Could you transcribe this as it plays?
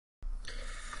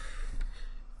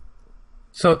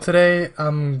So today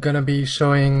I'm gonna be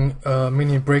showing a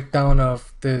mini breakdown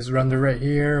of this render right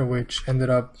here, which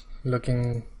ended up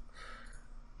looking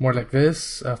more like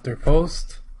this after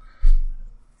post,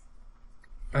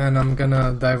 and I'm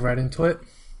gonna dive right into it.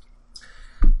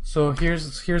 So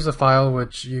here's a file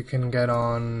which you can get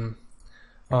on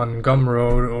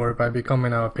Gumroad or by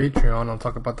becoming a Patreon. I'll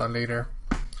talk about that later.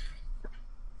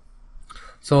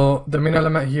 So the main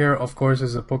element here, of course,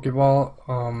 is a Pokeball.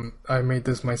 I made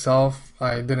this myself.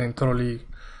 I didn't totally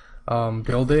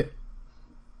build it,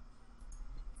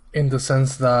 in the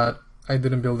sense that I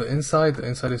didn't build the inside. The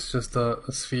inside is just a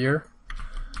sphere.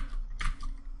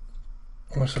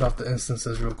 I'm gonna shut off the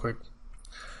instances real quick.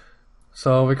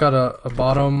 So we got a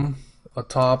bottom, a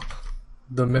top,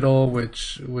 the middle,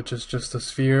 which is just a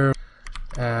sphere,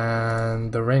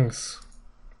 and the rings.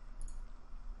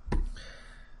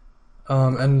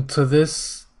 And to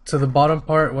the bottom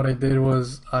part, what I did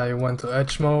was I went to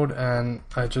etch mode and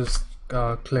I just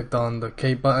clicked on the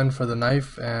K button for the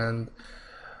knife, and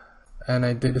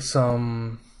I just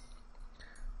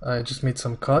made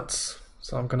some cuts.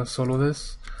 So I'm gonna solo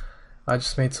this. I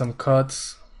just made some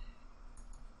cuts.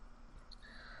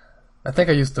 I think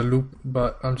I used the loop,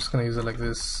 but I'm just gonna use it like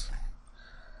this.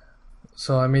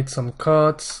 So I made some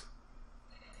cuts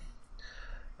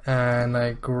and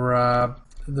I grabbed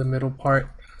the middle part,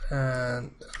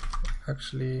 and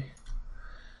actually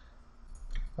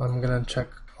I'm gonna check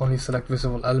only select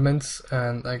visible elements,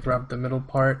 and I grabbed the middle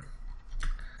part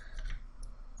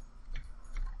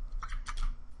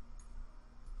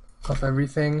of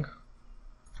everything.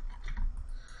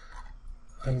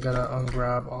 I'm gonna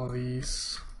ungrab all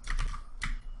these.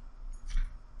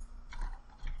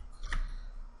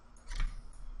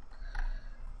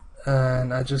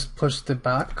 And I just pushed it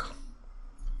back,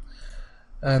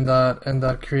 and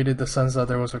that created the sense that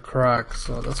there was a crack.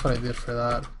 So that's what I did for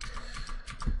that.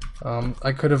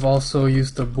 I could have also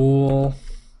used the bool.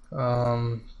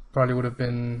 Probably would have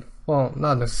been, well,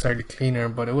 not necessarily cleaner,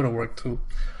 but it would have worked too.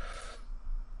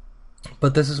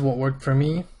 But this is what worked for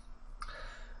me.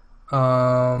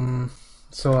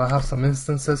 So I have some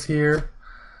instances here,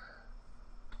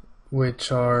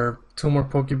 which are 2 more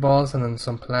Pokeballs and then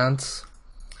some plants.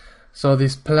 So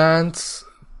these plants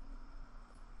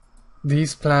here,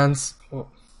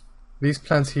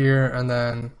 and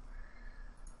then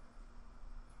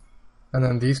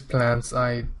these plants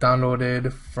I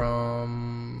downloaded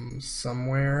from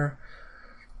somewhere.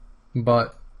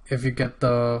 But if you get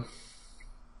the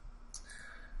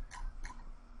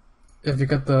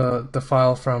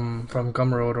file from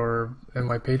Gumroad or in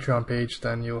my Patreon page,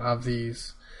 then you'll have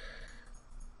these.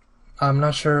 I'm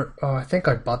not sure. Oh, I think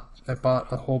I bought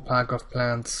a whole pack of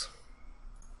plants.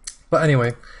 But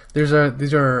anyway, these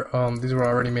were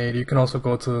already made. You can also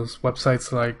go to websites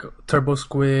like Turbo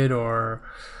Squid, or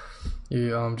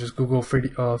you just Google free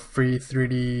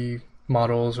 3D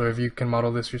models, or if you can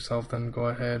model this yourself, then go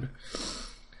ahead.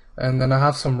 And then I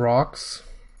have some rocks.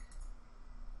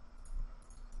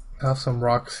 I have some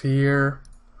rocks here,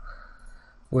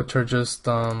 which are just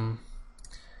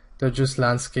they're just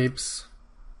landscapes.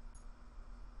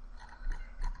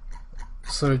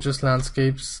 So they're just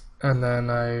landscapes, and then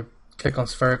I click on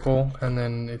spherical, and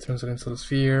then it turns it into a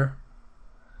sphere.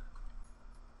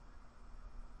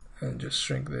 And just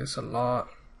shrink this a lot.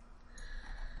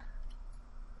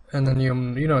 And then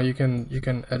you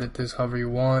can edit this however you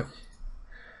want,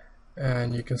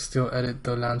 and you can still edit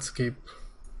the landscape.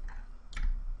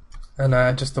 And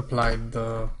I just applied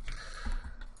the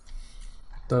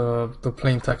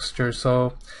plane texture.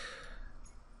 So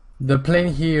the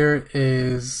plane here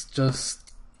is just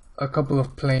a couple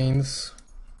of planes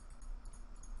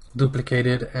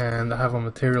duplicated, and I have a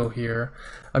material here.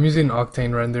 I'm using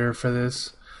Octane render for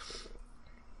this,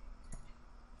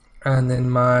 and in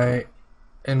my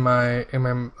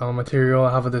material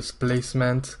I have a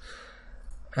displacement,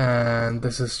 and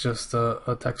this is just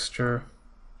a texture.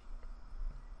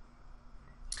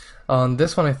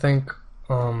 This one I think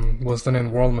was done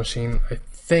in World Machine. I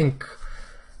think,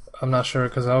 I'm not sure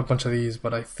because I have a bunch of these,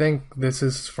 but I think this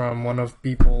is from one of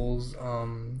Beeple's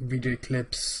VJ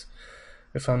clips,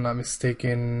 if I'm not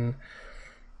mistaken.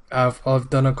 I've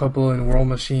done a couple in World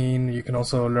Machine. You can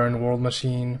also learn World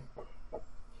Machine,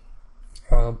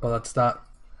 but that's that.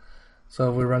 So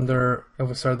if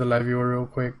we start the live viewer real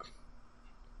quick.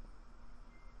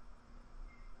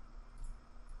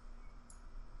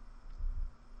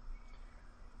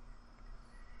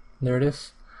 There it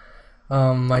is.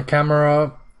 My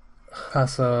camera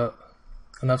has an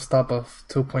f-stop of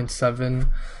 2.7,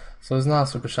 so it's not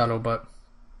super shallow, but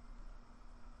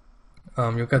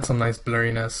you'll get some nice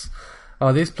blurriness.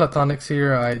 These platonics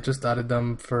here, I just added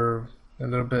them for a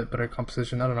little bit better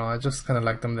composition. I don't know, I just kind of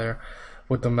like them there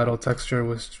with the metal texture,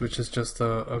 which is just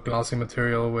a glossy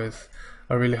material with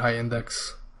a really high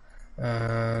index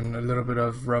and a little bit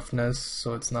of roughness,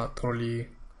 so it's not totally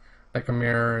like a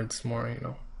mirror. It's more, you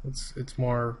know, it's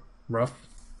more rough.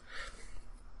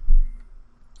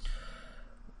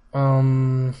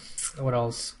 What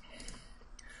else?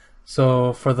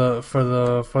 So for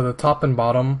the top and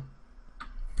bottom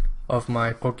of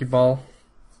my Pokeball,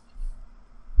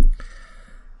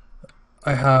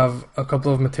 I have a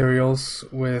couple of materials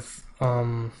with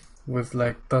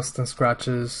like dust and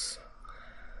scratches,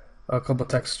 a couple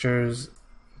textures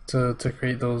to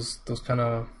create those kind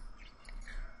of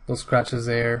those scratches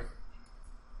there.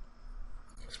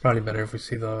 It's probably better if we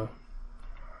see the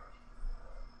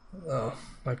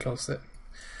I closed it.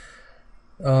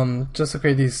 Just to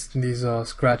create these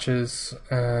scratches,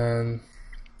 and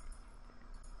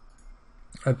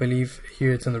I believe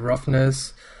here it's in the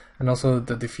roughness and also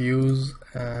the diffuse,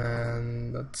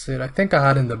 and that's it. I think I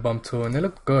had in the bump too, and it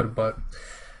looked good, but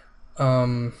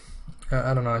I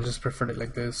don't know, I just preferred it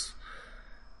like this.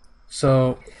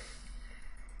 So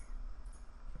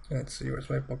let's see, where's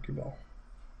my Pokeball?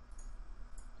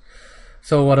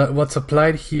 So what's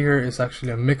applied here is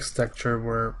actually a mixed texture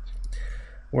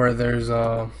where there's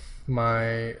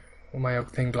my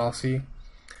Octane glossy,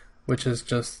 which is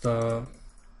just a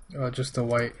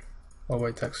white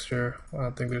texture. I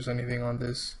don't think there's anything on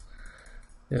this.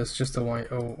 Yeah, it's just a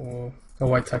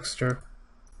white texture.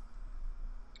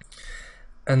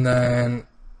 And then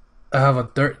I have a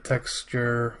dirt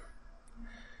texture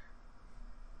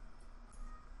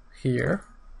here,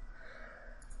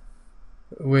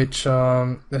 which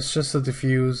it's just a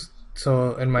diffuse.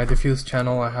 So in my diffuse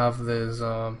channel, I have this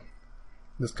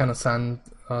kind of sand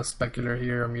specular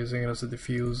here. I'm using it as a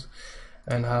diffuse,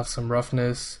 and have some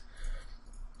roughness.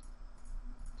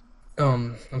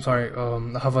 I'm sorry.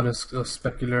 I have a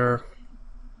specular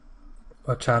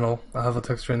channel. I have a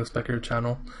texture in the specular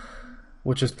channel,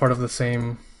 which is part of the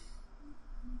same,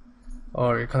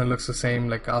 or it kind of looks the same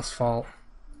like asphalt.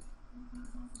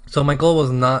 So my goal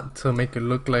was not to make it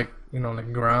look like, you know,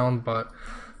 like ground, but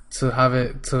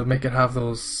to make it have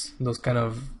those kind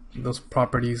of those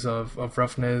properties of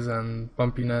roughness and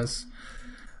bumpiness.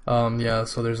 Yeah,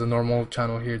 so there's a normal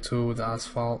channel here too with the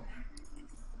asphalt,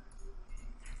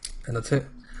 and that's it.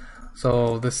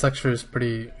 So this texture is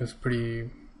pretty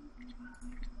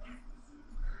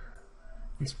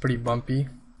bumpy.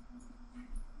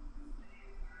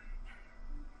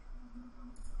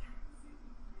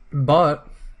 But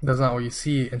that's not what you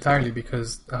see entirely,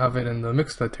 because I have it in the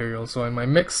mixed material. So in my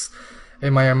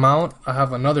amount, I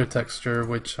have another texture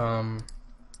which well,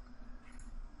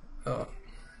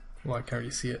 I can't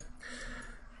really see it,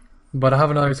 but I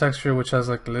have another texture which has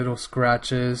like little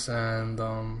scratches, and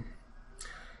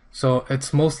so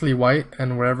it's mostly white,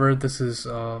 and wherever this is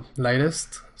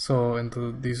lightest, so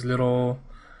into these little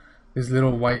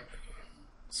white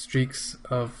streaks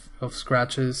of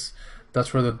scratches,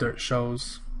 that's where the dirt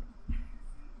shows.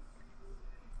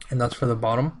 And that's for the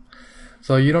bottom.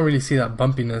 So you don't really see that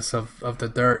bumpiness of the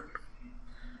dirt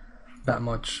that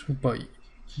much, but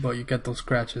you get those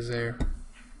scratches there.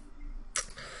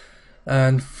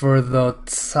 And for the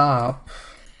top,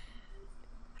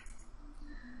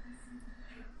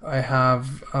 I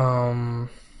have the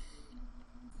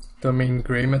main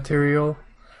gray material.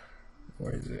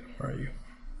 Where is it? Where are you?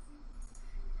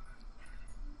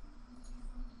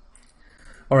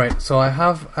 Alright, so I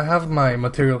have my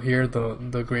material here,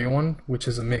 the gray one, which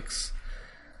is a mix.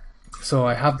 So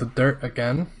I have the dirt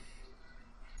again.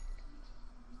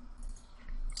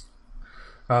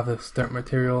 I have this dirt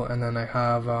material, and then I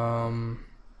have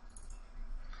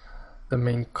the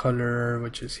main color,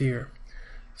 which is here.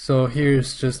 So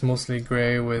here's just mostly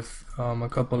gray with a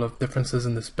couple of differences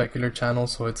in the specular channel,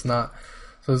 so it's not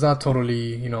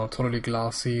totally, you know, totally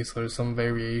glossy, so there's some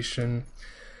variation.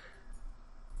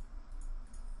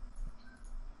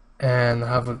 And I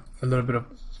have a little bit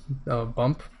of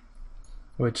bump,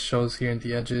 which shows here in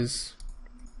the edges,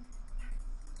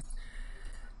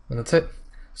 and that's it.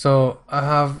 So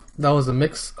that was a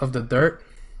mix of the dirt.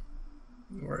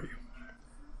 Where are you?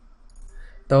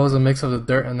 That was a mix of the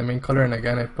dirt and the main color, and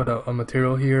again I put a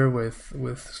material here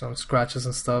with some scratches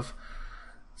and stuff,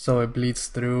 so it bleeds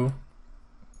through.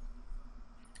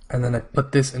 And then I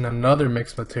put this in another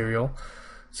mixed material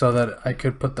so that I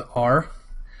could put the R.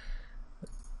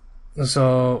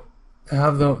 So I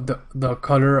have the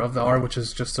color of the R, which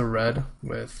is just a red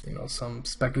with, you know, some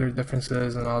specular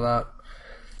differences and all that.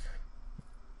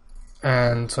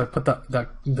 And so I put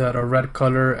that a red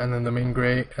color, and then the main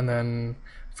gray, and then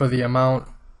for the amount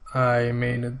I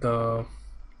made the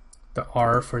the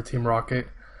R for Team Rocket.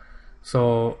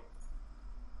 So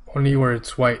only where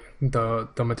it's white, the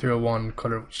material 1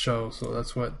 color would show. So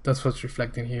that's what's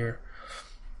reflecting here.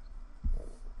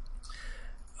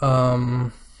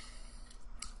 The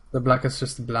black is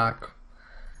just black,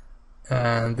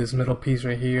 and this middle piece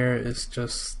right here is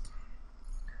just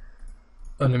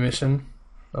an emission,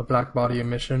 a black body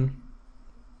emission.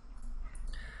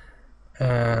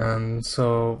 And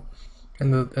so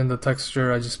in the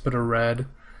texture I just put a red,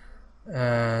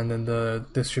 and in the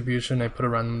distribution I put a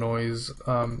random noise.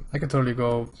 I could totally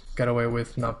get away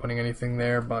with not putting anything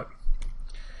there, but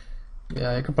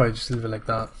yeah, I could probably just leave it like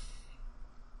that.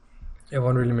 It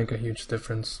won't really make a huge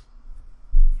difference.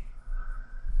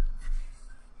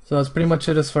 So that's pretty much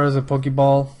it as far as a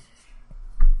Pokeball.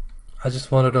 I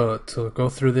just wanted to go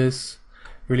through this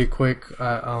really quick,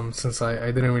 since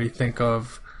I didn't really think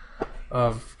of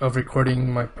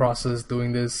recording my process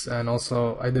doing this, and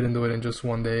also I didn't do it in just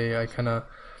one day. I kind of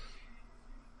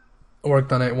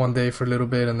worked on it one day for a little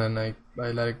bit, and then I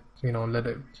let it, let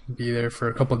it be there for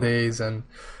a couple days, and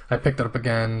I picked it up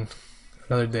again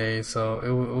another day. So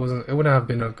it wouldn't have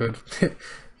been a good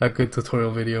a good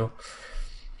tutorial video.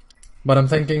 But I'm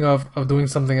thinking of doing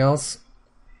something else.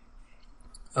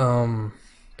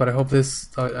 But I hope this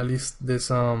at least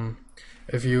this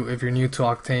if you're new to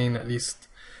Octane, at least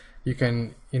you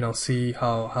can see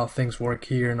how things work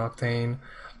here in Octane.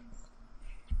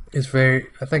 It's very,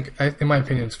 in my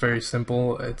opinion, it's very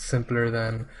simple. It's simpler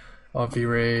than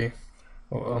V-Ray,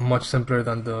 much simpler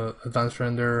than the advanced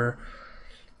renderer.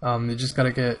 You just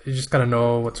gotta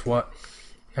know what's what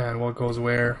and what goes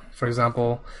where. For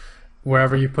example,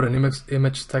 wherever you put an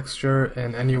image texture,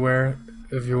 and anywhere,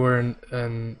 if you were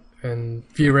in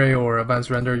V-Ray or advanced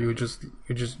render, you would just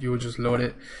load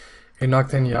it. In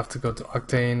Octane, you have to go to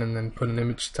Octane and then put an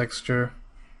image texture,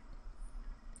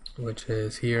 which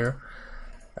is here,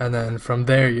 and then from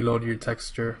there you load your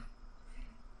texture.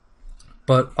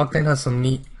 But Octane has some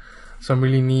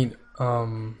really neat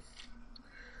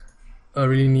a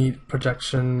really neat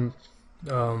projection,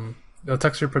 a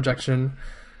texture projection,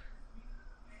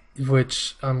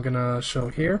 which I'm gonna show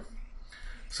here.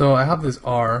 So I have this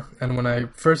R, and when I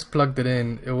first plugged it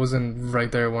in, it wasn't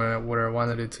right there where I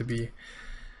wanted it to be.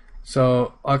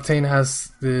 So Octane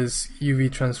has this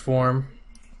UV transform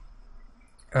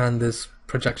and this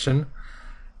projection.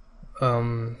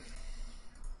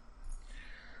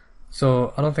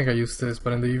 So I don't think I used this,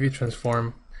 but in the UV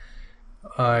transform,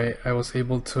 I was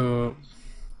able to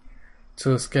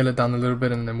scale it down a little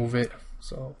bit and then move it.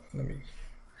 So let me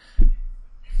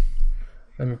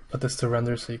put this to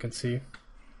render so you can see.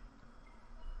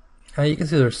 And you can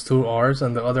see there's 2 R's,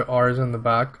 and the other R is in the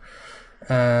back,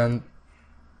 and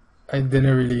I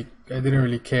didn't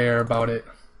really care about it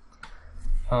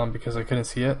because I couldn't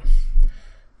see it.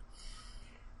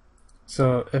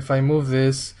 So if I move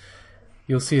this,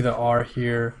 you'll see the R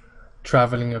here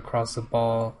traveling across the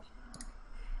ball.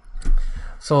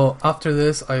 So after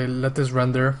this, I let this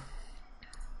render.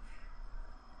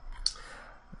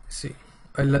 Let's see,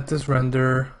 I let this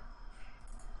render,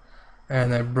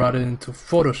 and I brought it into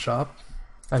Photoshop,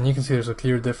 and you can see there's a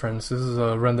clear difference. This is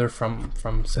a render from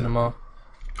Cinema,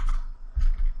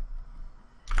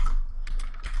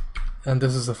 and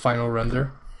this is the final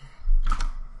render.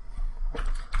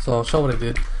 So I'll show what I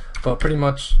did, but pretty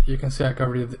much you can see I got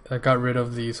rid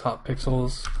of these hot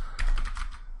pixels,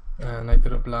 and I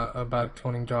did a bad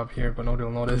cloning job here, but nobody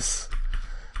will notice.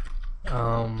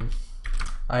 I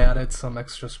added some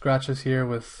extra scratches here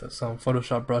with some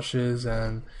Photoshop brushes,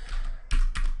 and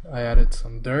I added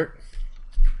some dirt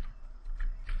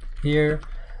here,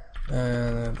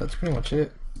 and that's pretty much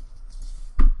it.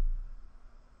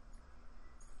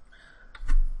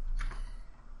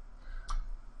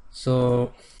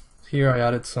 So here I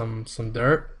added some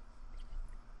dirt.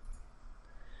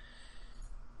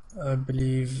 I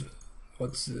believe,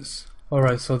 what's this?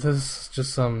 Alright, so this is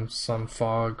just some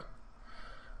fog,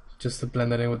 just to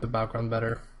blend it in with the background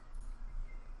better.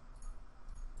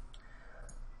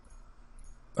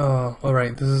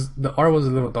 Alright, the R was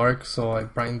a little dark, so I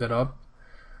brightened it up,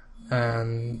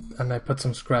 and I put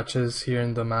some scratches here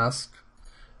in the mask,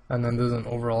 and then there's an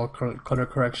overall color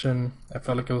correction. I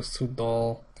felt like it was too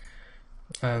dull,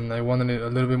 and I wanted it a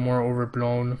little bit more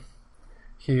overblown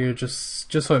here,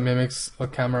 just so it mimics a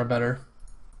camera better.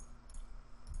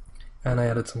 And I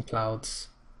added some clouds,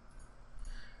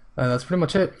 and that's pretty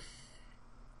much it.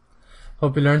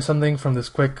 Hope you learned something from this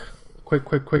quick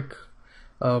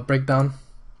breakdown,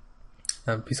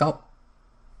 and peace out.